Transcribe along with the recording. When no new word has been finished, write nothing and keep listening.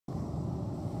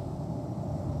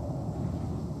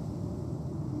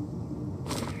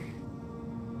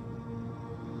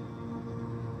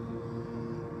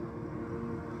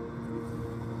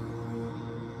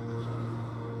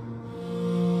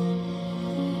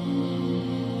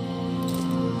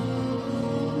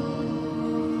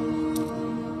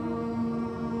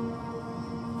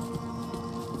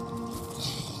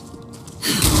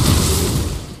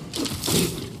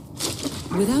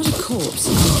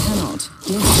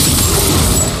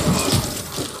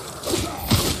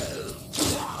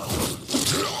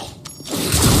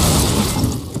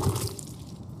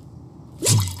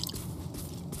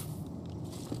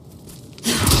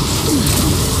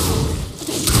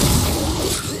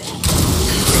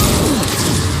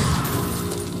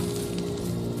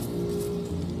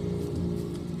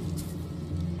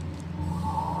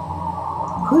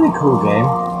cool game.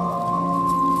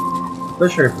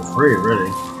 Especially for free,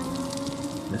 really.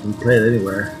 I can play it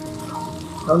anywhere.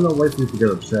 I don't know why people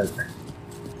get upset.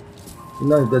 You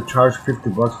know, if they charge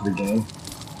 $50 for the game,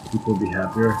 people will be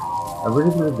happier. I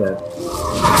really believe that.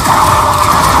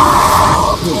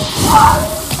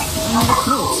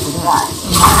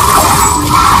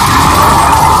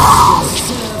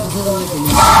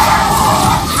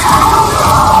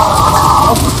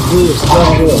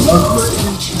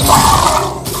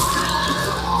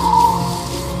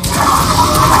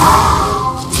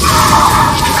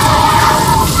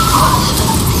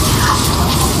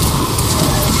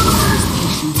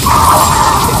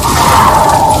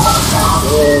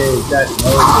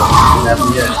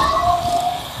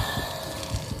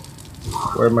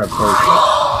 Where am I potion?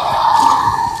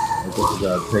 I guess I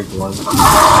gotta take one.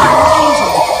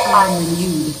 I'm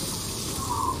renewed.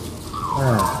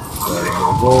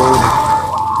 Gold.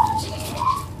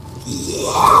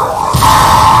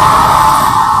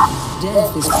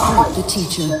 Death is quite the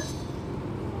teacher.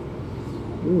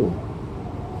 Ooh.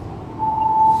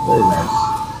 Very nice.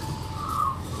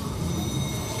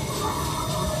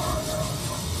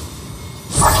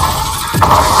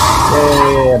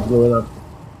 Yay, I blew it up.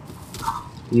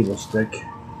 Evil stick.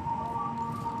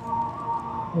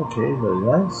 Okay, very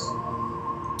nice.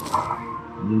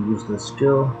 You use the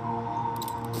skill.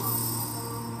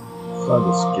 It's not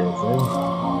the skill thing.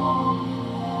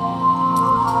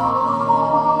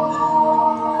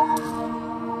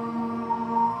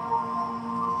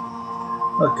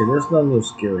 Okay, there's no new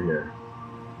skill here.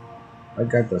 I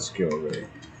got that skill already.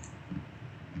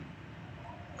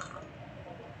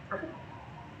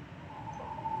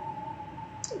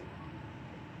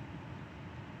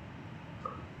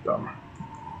 Dumb.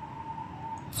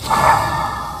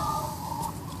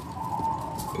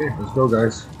 Okay, let's go,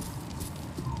 guys.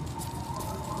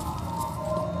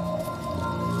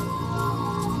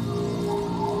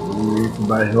 We need to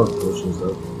buy health potions,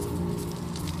 though.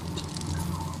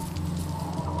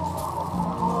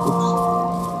 Oops.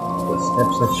 The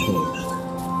steps have changed.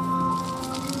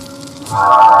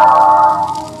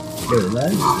 Very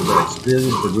nice. We got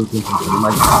experience, the routine from the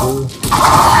mic school.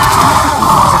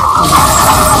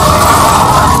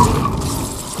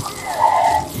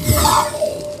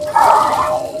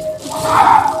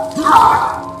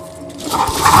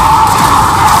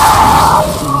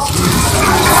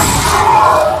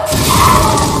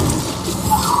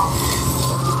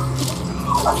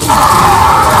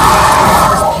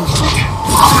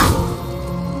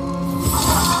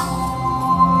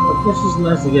 This is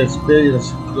nice to get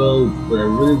experience gold, but I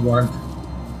really want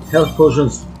health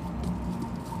potions.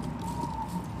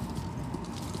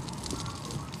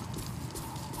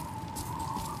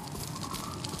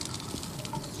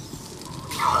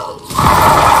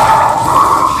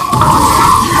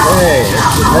 Hey,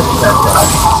 that's that guy.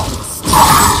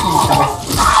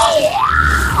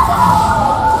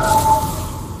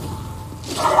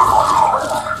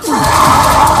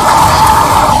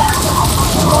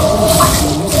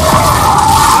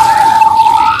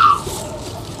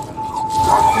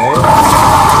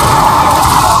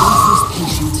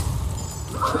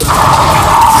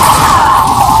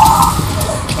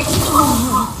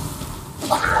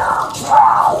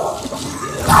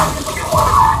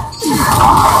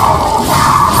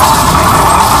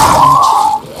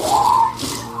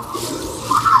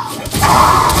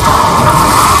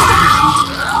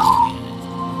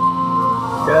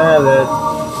 Got it.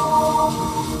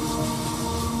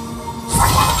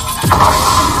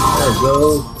 There we go.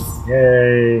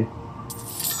 Yay.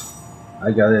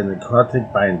 I got it in the necrotic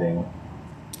binding.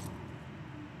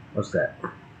 What's that?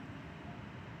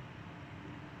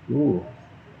 Ooh.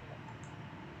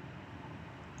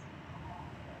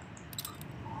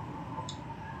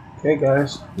 Okay,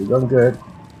 guys, we've done good.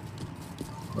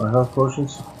 No health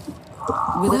potions?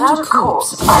 Without a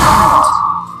corpse, I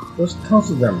can't. There's tons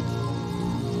of them.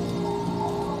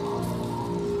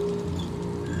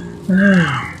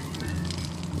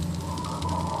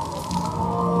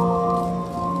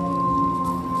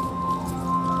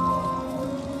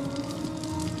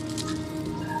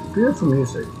 Beautiful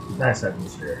music, nice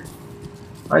atmosphere.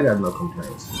 I got no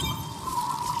complaints.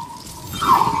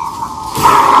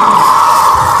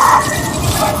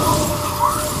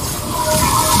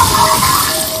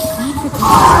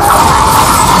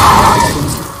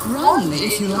 Run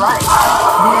if you like.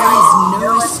 There is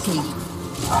no escape.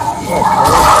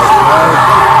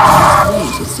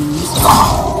 Wait, it seems.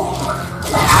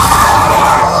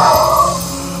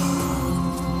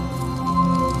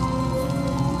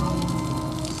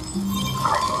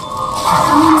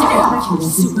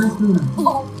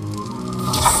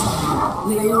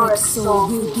 The Auric soul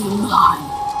will be mine.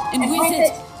 And with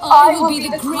it, I will be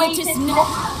the greatest man.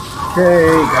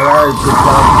 Okay, alright, good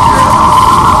job.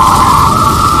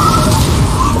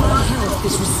 My health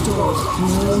is restored.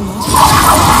 No more.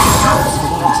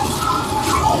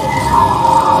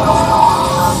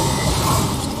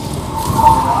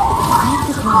 That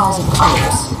requires a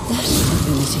corpse. That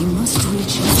ability must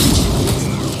recharge.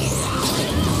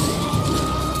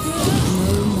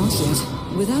 No, not yet.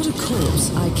 Without a corpse,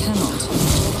 I cannot.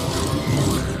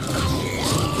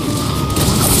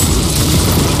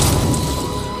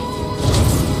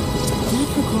 That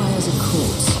requires a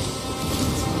corpse.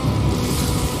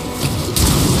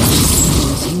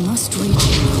 He must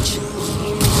recharge.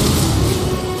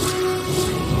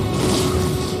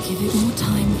 Give it more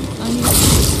time. I need a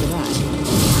corpse for that.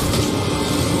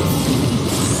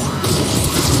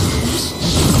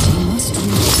 He must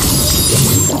recharge. It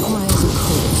requires a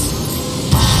corpse.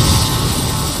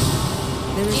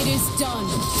 It is done.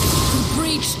 The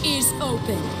breach is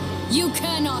open. You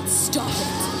cannot stop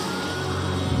it.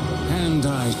 And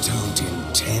I don't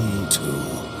intend to.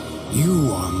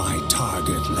 You are my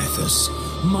target, Lethus.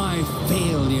 My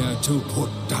failure to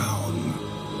put down.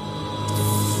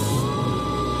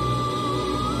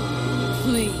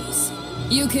 Please.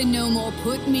 You can no more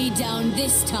put me down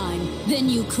this time than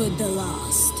you could the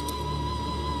last.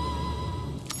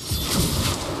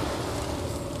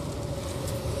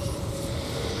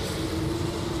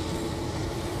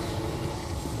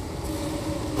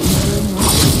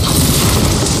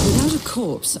 Without a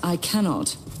corpse, I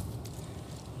cannot.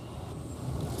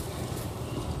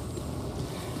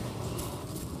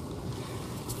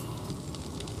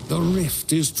 The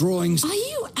rift is drawing. Are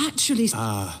you actually...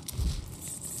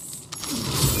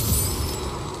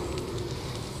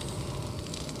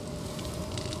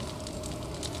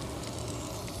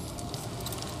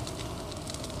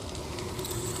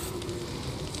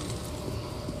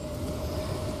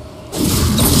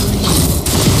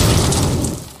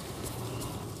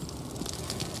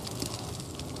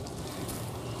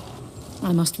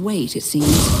 I must wait, it seems.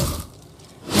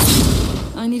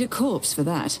 I need a corpse for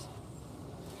that.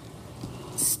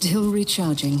 Still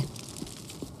recharging.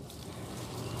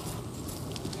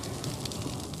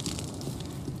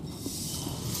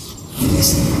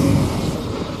 Listen.